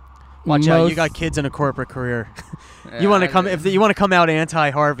Watch out, you most- got kids in a corporate career. Yeah, you want to come out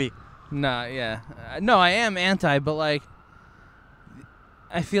anti-Harvey. No, yeah. No, I am anti, but, like,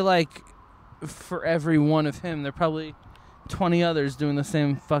 I feel like for every one of him, there are probably 20 others doing the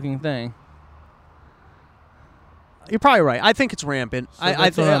same fucking thing. You're probably right. I think it's rampant. So I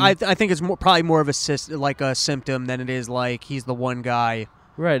that's what I'm- think it's probably more of a symptom than it is like he's the one guy.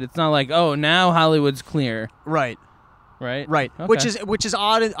 Right. It's not like, oh, now Hollywood's clear. Right. Right? Right. Okay. Which is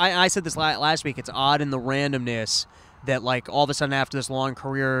odd. I said this last week. It's odd in the randomness that, like, all of a sudden after this long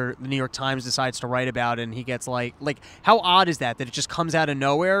career, the New York Times decides to write about it, and he gets like how odd is that it just comes out of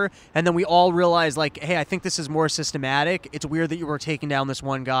nowhere, and then we all realize, like, hey, I think this is more systematic. It's weird that you were taking down this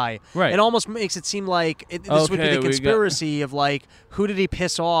one guy. Right. It almost makes it seem like this would be Okay, the we got- conspiracy of, like, who did he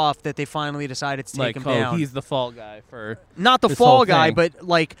piss off that they finally decided to take Like, him oh, down? he's the fall guy for Not the this fall whole guy, thing. but,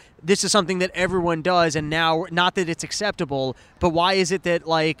 like, this is something that everyone does, and now, not that it's acceptable, but why is it that,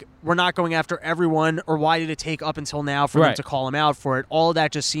 like, we're not going after everyone, or why did it take up until now for them Right. to call him out for it? All of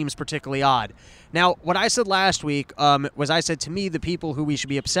that just seems particularly odd. Now, what I said last week was I said, to me, the people who we should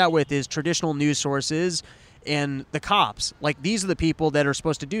be upset with is traditional news sources and the cops. Like, these are the people that are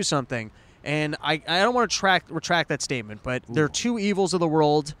supposed to do something. And I don't want to retract that statement, but there are two evils of the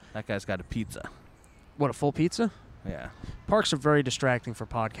world. that guy's got a pizza. What, a full pizza? Yeah. Parks are very distracting for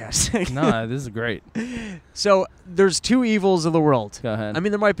podcasting. No, this is great. So there's two evils of the world. Go ahead. I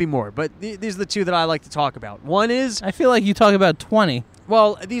mean, there might be more, but these are the two that I like to talk about. One is, I feel like you talk about 20.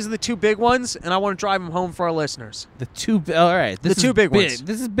 well, these are the two big ones, and I want to drive them home for our listeners. All right. This The two is big big. ones.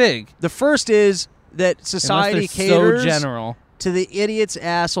 This is big. The first is that society Unless they're caters so general. to the idiots,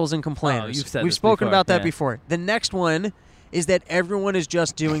 assholes, and complainers. you've said We've this spoken before, about that yeah. before. The next one is that everyone is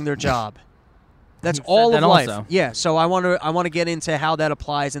just doing their job. That's You've said all of that life. also. Yeah, so I want to get into how that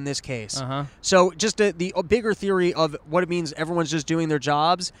applies in this case. Uh-huh. So just the bigger theory of what it means everyone's just doing their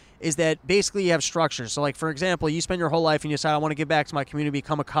jobs is that basically you have structures. So, like, for example, you spend your whole life and you decide, I want to give back to my community,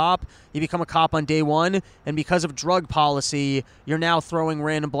 become a cop. You become a cop on day one, and because of drug policy, you're now throwing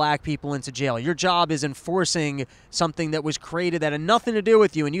random black people into jail. Your job is enforcing something that was created that had nothing to do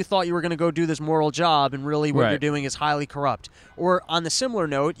with you, and you thought you were going to go do this moral job, and really what Right. you're doing is highly corrupt. Or on the similar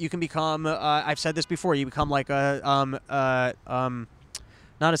note, you can become, I've said this before, you become like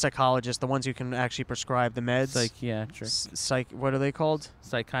not a psychologist, the ones who can actually prescribe the meds. Psychiatric. What are they called?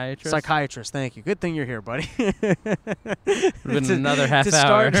 Psychiatrist. Psychiatrist. Thank you. Good thing you're here, buddy. Been another half to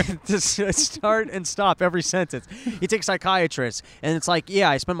hour. Start, to start and stop every sentence. You take psychiatrists, and it's like, yeah,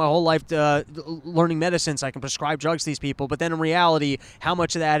 I spent my whole life learning medicine so I can prescribe drugs to these people, but then in reality, how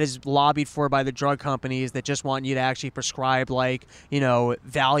much of that is lobbied for by the drug companies that just want you to actually prescribe, like,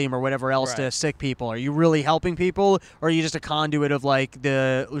 Valium or whatever else to Right. sick people? Are you really helping people, or are you just a conduit of, like,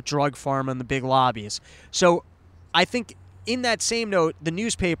 the drug farm and the big lobbies? So I think in that same note, the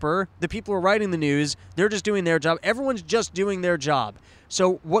newspaper, the people who are writing the news, they're just doing their job. Everyone's just doing their job.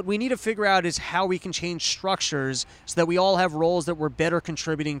 So what we need to figure out is how we can change structures so that we all have roles that we're better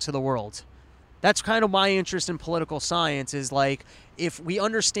contributing to the world. That's kind of my interest in political science, is, like, if we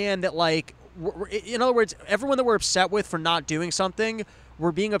understand that, like, in other words, everyone that we're upset with for not doing something,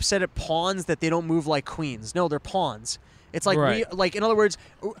 we're being upset at pawns that they don't move like queens. No, they're pawns. It's like, Right. in other words,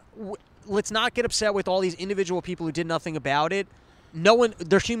 let's not get upset with all these individual people who did nothing about it.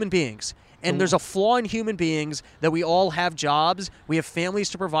 They're human beings. And there's a flaw in human beings that we all have jobs, we have families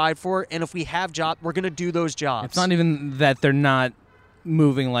to provide for, and if we have jobs, we're going to do those jobs. It's not even that they're not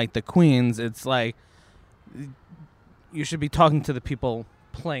moving like the queens. It's like you should be talking to the people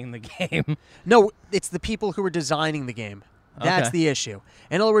playing the game. No, it's the people who are designing the game. That's Okay. the issue.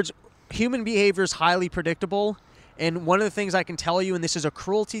 In other words, human behavior is highly predictable. And one of the things I can tell you, and this is a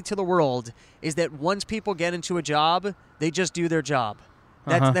cruelty to the world, is that once people get into a job, they just do their job.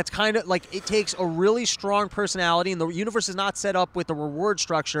 That's kind of like it takes a really strong personality, and the universe is not set up with a reward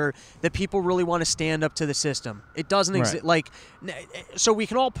structure that people really want to stand up to the system. It doesn't exist. So we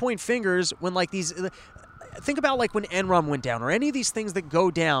can all point fingers when like these. Think about like when Enron went down, or any of these things that go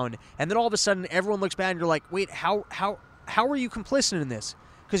down, and then all of a sudden everyone looks back and you're like, wait, how are you complicit in this?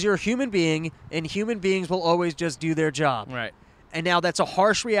 Because you're a human being, and human beings will always just do their job. Right. And now that's a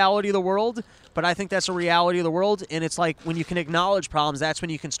harsh reality of the world, but I think that's a reality of the world. And it's like when you can acknowledge problems, that's when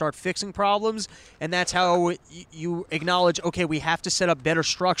you can start fixing problems. And that's how you acknowledge, okay, we have to set up better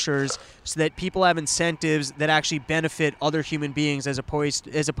structures so that people have incentives that actually benefit other human beings as opposed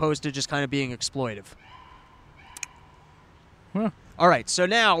to just kind of being exploitive. Huh. All right, so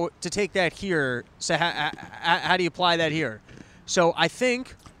now to take that here, so how do you apply that here? So I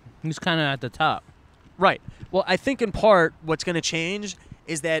think... He's kind of at the top. Right. Well, I think in part what's going to change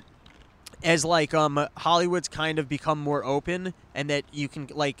is that as like Hollywood's kind of become more open, and that you can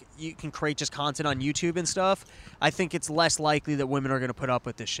create just content on YouTube and stuff, I think it's less likely that women are going to put up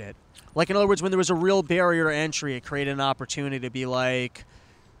with this shit. Like, in other words, when there was a real barrier to entry, it created an opportunity to be like,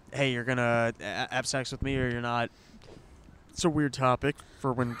 hey, you're going to have sex with me or you're not. It's a weird topic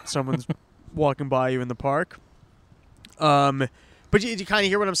for when someone's walking by you in the park. But you kind of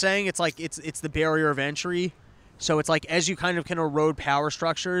hear what I'm saying? It's like it's the barrier of entry. So it's like as you kind of can erode power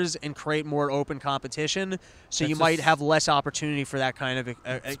structures and create more open competition, so you might have less opportunity for that kind of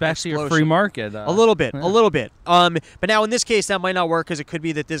especially explosion. a free market. A little bit. But now in this case, that might not work because it could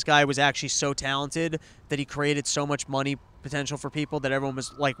be that this guy was actually so talented that he created so much money potential for people that everyone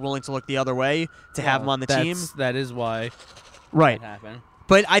was like willing to look the other way to have him on the team. That is why right. that happened.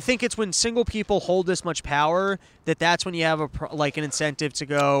 But I think it's when single people hold this much power that's when you have an incentive to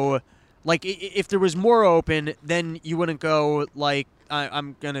go. Like, if there was more open, then you wouldn't go, like,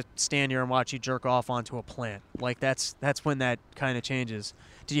 I'm going to stand here and watch you jerk off onto a plant. Like, that's when that kind of changes.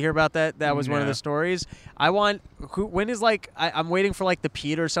 Did you hear about that? That was one of the stories. I'm waiting for, like, the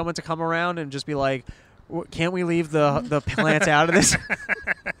Pete or someone to come around and just be like, can't we leave the plants out of this?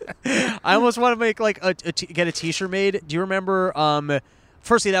 I almost want to make, like, get a T-shirt made. Do you remember...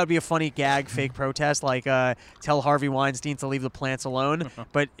 Firstly, that would be a funny gag, fake protest, like tell Harvey Weinstein to leave the plants alone.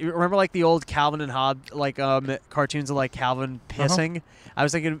 But remember, like the old Calvin and Hobbes, like cartoons of like Calvin pissing. I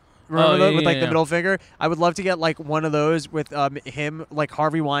was thinking, remember with the middle finger. I would love to get like one of those with him, like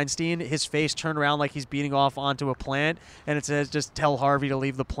Harvey Weinstein, his face turned around like he's beating off onto a plant, and it says, "Just tell Harvey to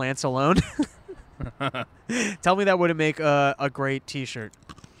leave the plants alone." Tell me that wouldn't make a great T-shirt.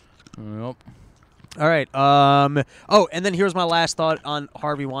 Nope. All right. And then here's my last thought on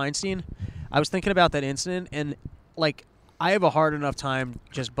Harvey Weinstein. I was thinking about that incident, and like I have a hard enough time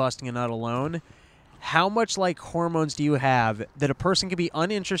just busting a nut alone. How much like hormones do you have that a person can be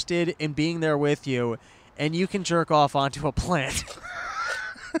uninterested in being there with you, and you can jerk off onto a plant?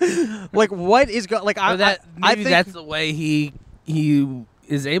 Like what is I think that's the way he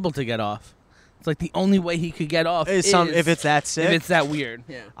is able to get off. It's like the only way he could get off if it's that sick. If it's that weird.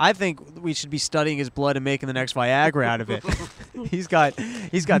 Yeah. I think we should be studying his blood and making the next Viagra out of it. He's got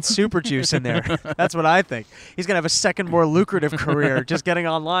super juice in there. That's what I think. He's gonna have a second, more lucrative career just getting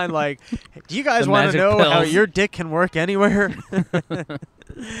online. Like, do you guys want to know how your dick can work anywhere? All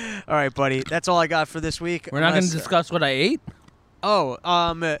right, buddy. That's all I got for this week. We're not going to discuss what I ate. Oh,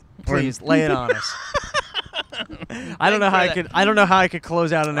 please lay it on us. I don't know how I could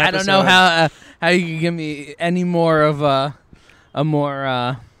close out an episode. I don't know how you can give me any more of a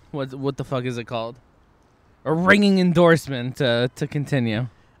more what the fuck is it called? A ringing endorsement to continue.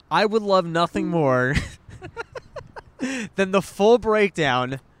 I would love nothing more than the full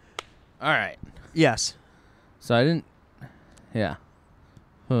breakdown. All right. Yes. So I didn't. Yeah.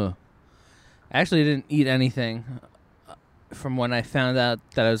 I actually didn't eat anything from when I found out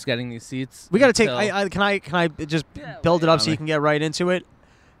that I was getting these seats. We got to take. Can I just build it up so you can get right into it?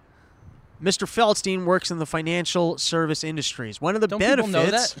 Mr. Feldstein works in the financial service industries. One of the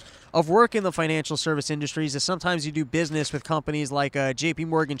benefits of working in the financial service industries is sometimes you do business with companies like J.P.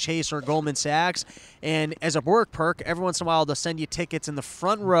 Morgan Chase or Goldman Sachs, and as a work perk, every once in a while they'll send you tickets in the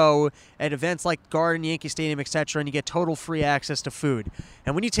front row at events like Garden, Yankee Stadium, etc., and you get total free access to food.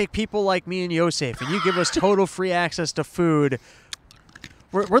 And when you take people like me and Yosef and you give us total free access to food,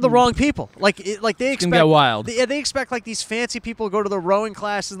 we're the wrong people. Like they expect. Get wild. They expect like these fancy people to go to the rowing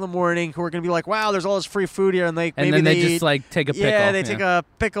classes in the morning who are going to be like, "Wow, there's all this free food here," and they just like take a pickle. Yeah, they take a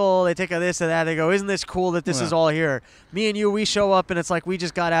pickle. They take a this and that. They go, "Isn't this cool that this is all here?" Me and you, we show up and it's like we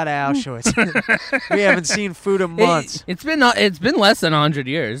just got out of Auschwitz. We haven't seen food in months. It's been less than 100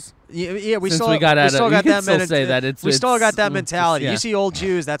 years. Yeah, we Since still we got out of- still you got can that still menti- say that it's- we still got that it's mentality. yeah. You see old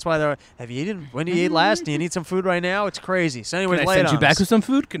Jews, that's why they're. Have you eaten? When did you eat last? Do you need some food right now? It's crazy. So anyways, Can I lay it send you on back us. with some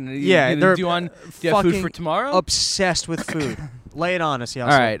food? Can Yeah, do they're you have food for fucking tomorrow? Obsessed with food. Lay it on us,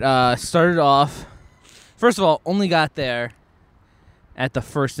 Yeltsin. All right. Started off. First of all, only got there at the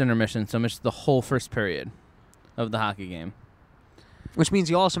first intermission, so I missed the whole first period of the hockey game. Which means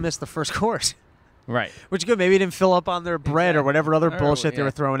you also missed the first course. Right. Which is good. Maybe you didn't fill up on their bread or whatever other Or, bullshit they yeah.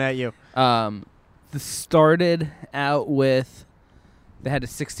 were throwing at you. This started out with they had a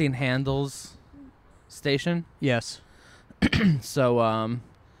 16 handles station. Yes. So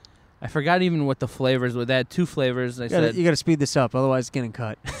I forgot even what the flavors were. They had 2 flavors. I You said, got to speed this up, otherwise it's getting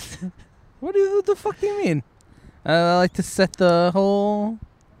cut. what the fuck do you mean? I like to set the whole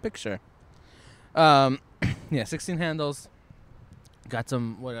picture. Yeah, 16 handles. Got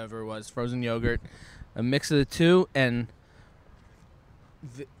some whatever it was, frozen yogurt, a mix of the two, and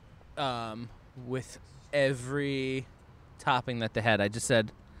with every topping that they had, I just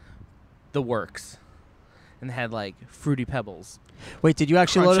said the works, and they had like Fruity Pebbles. Wait, did you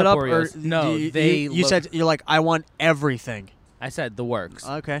actually Crunch load it Up up? Oreos. Or No, you said you're like, I want everything. I said the works,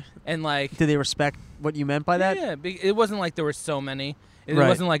 Okay. and like Did they respect what you meant by that? yeah, it wasn't like there were so many. It Right.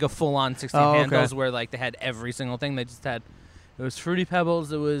 wasn't like a full-on 16 Oh, okay. handles where like they had every single thing. They just had it was Fruity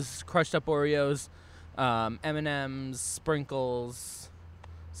Pebbles, it was crushed up Oreos, M&Ms, sprinkles,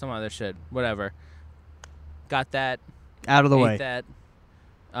 some other shit, whatever. Got that, Out of the ate way. that.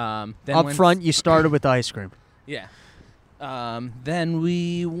 Then Up went- front, you started with ice cream. yeah. Then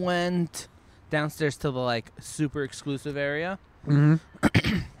we went downstairs to the like super exclusive area,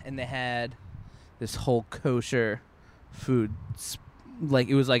 Mm-hmm. and they had this whole kosher food, like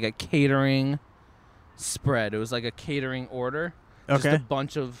it was like a catering spread. It was like a catering order. Just Okay. a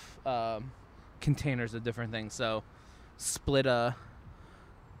bunch of containers of different things. So, split a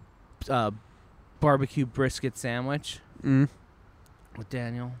barbecue brisket sandwich Mm. with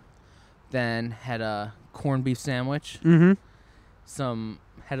Daniel. Then had a corned beef sandwich. Mm-hmm. Some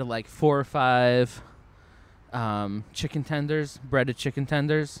had like 4 or 5 chicken tenders, breaded chicken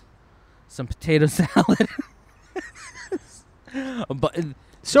tenders. Some potato salad. But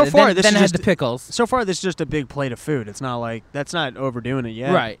So far, then, this then is I had just the pickles. so far this is just a big plate of food. It's not like that's not overdoing it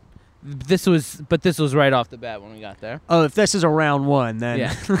yet. Right. This was right off the bat when we got there. Oh, if this is a round one, then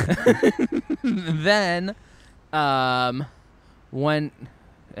Yeah. Then, when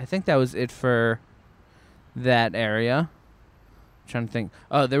I think that was it for that area. I'm trying to think.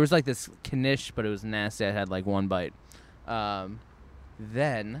 Oh, there was like this knish, but it was nasty. I had like 1 bite.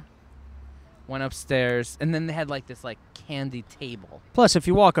 Then went upstairs, and then they had like this like candy table. Plus, if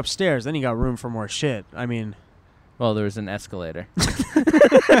you walk upstairs, then you got room for more shit. I mean, Well, there was an escalator.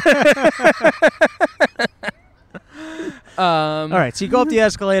 all right. So you go up the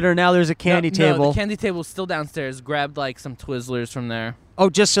escalator. Now there's a candy No, table. the candy table's still downstairs. Grabbed like some Twizzlers from there. Oh,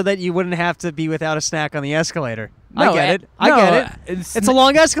 just so that you wouldn't have to be without a snack on the escalator. I No, get eh, it. I get no, it. It's a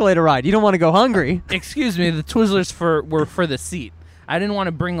long escalator ride. You don't want to go hungry. Excuse me, the Twizzlers were for the seat. I didn't want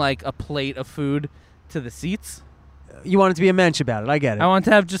to bring like a plate of food to the seats. You want it to be a mensch about it. I get it. I want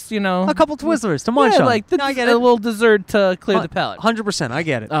to have just a couple Twizzlers to munch yeah, on. like No, I get a it. little dessert to clear the palate. 100%. I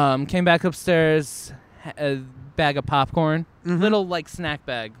get it. Came back upstairs, a bag of popcorn, Mhm. little like snack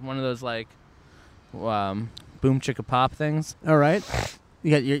bag, one of those like boom chicka pop things. All right.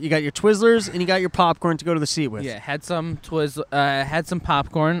 You got your Twizzlers and you got your popcorn to go to the seat with. Yeah, had some had some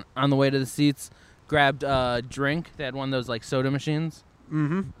popcorn on the way to the seats. Grabbed a drink. They had one of those like soda machines.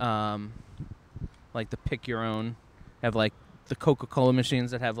 Mm-hmm. Like the pick your own. Have like the Coca-Cola machines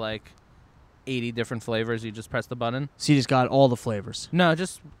that have like 80 different flavors. You just press the button. So you just got all the flavors. No,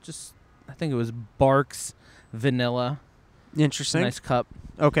 just I think it was Barks vanilla. Interesting. Nice cup.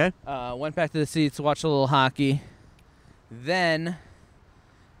 Okay. Went back to the seats, watched a little hockey. Then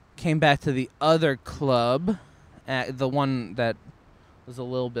came back to the other club, the one that was a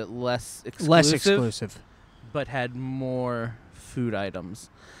little bit less exclusive. Less exclusive. But had more food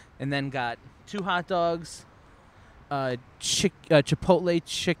items. And then got 2 hot dogs, Chipotle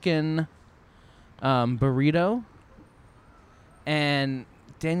chicken burrito, and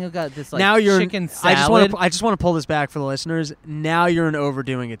Daniel got this like now you're chicken salad. I just want to pull this back for the listeners. Now you're in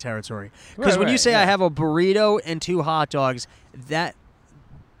overdoing it territory. Because Right, when you right, say yeah. I have a burrito and 2 hot dogs, that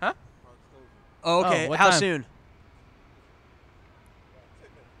Huh? Oh, okay. Oh, what How time? soon?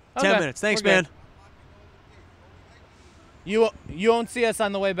 Okay, 10 minutes. Thanks, we're good. man. You won't see us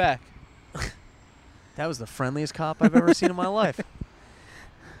on the way back. That was the friendliest cop I've ever seen in my life.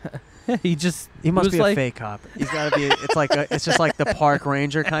 He just He must was be a like, fake cop. He's got to be. It's just like the park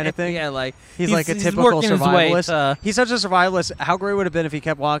ranger kind of thing. Yeah, like He's like a he's typical working his way survivalist. to- He's such a survivalist. How great would it have been if he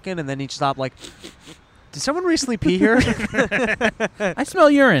kept walking and then he'd stop like, did someone recently pee here? I smell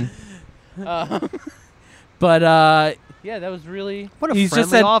urine. But yeah, that was really. What a he's friendly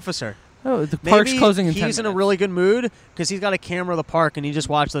just said, officer. oh, the park's Maybe closing in 10 he's in a minutes. really good mood because he's got a camera of the park and he just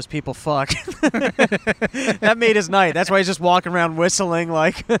watched those people fuck. That made his night. That's why he's just walking around whistling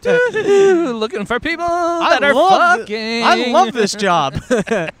like, looking for people that are fucking. I love this job.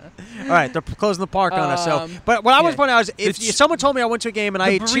 All right, they're closing the park on us. So, but what I was yeah. pointing out is, if someone told me I went to a game and I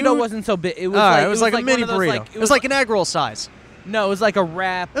The ate burrito two, wasn't so big. It was all right, like it was like a mini one of those, burrito. like- It was like an egg roll size. No, it was like a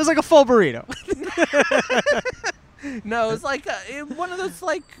wrap. It was like a full burrito. No, it was like one of those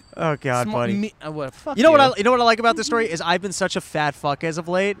like. Oh God, small, buddy. what? Fuck You know what I like about this story is I've been such a fat fuck as of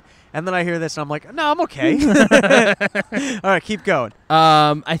late, and then I hear this and I'm like, no, I'm okay. All right, keep going.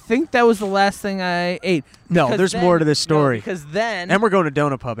 I think that was the last thing I ate. No, Because there's then- more to this no, story. because then. And we're going to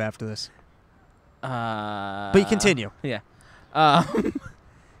Donut Pub after this. But you continue. Yeah. Fuck.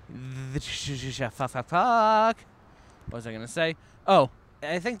 What was I gonna say? Oh,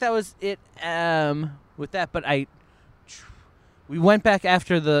 I think that was it. With that, but we went back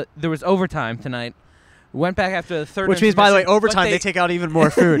after there was overtime tonight. We went back after the third. Which means, by the way, intermission, but overtime, they take out even more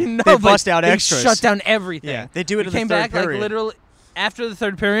food. No, they but bust out they extras. shut down everything. Yeah, they do it We in the came third back period. like literally after the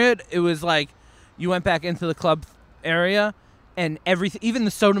third period. It was like you went back into the club area, and everything, even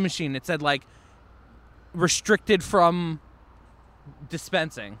the soda machine, it said like restricted from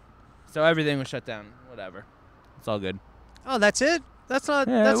dispensing, so everything was shut down. Whatever, it's all good. Oh, that's it? That's not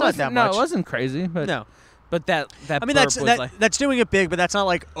Yeah, that's it not that no, much. it wasn't crazy, but No. but that I mean, burp that's was like, that's doing it big, but that's not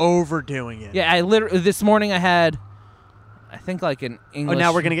like overdoing it. yeah. I literally this morning I had, I think like an Oh, English.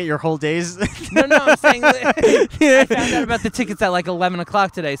 now we're going to get your whole days? No, I'm saying I found out about the tickets at like 11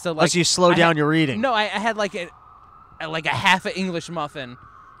 o'clock today. So like, so you slow I down had- your reading. No, I had like a half an English muffin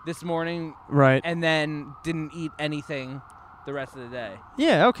this morning, Right. and then didn't eat anything the rest of the day.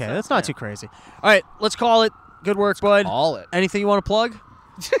 Yeah, okay. So, That's not yeah. too crazy. All right, let's call it. Good work, bud. All it. Anything you want to plug?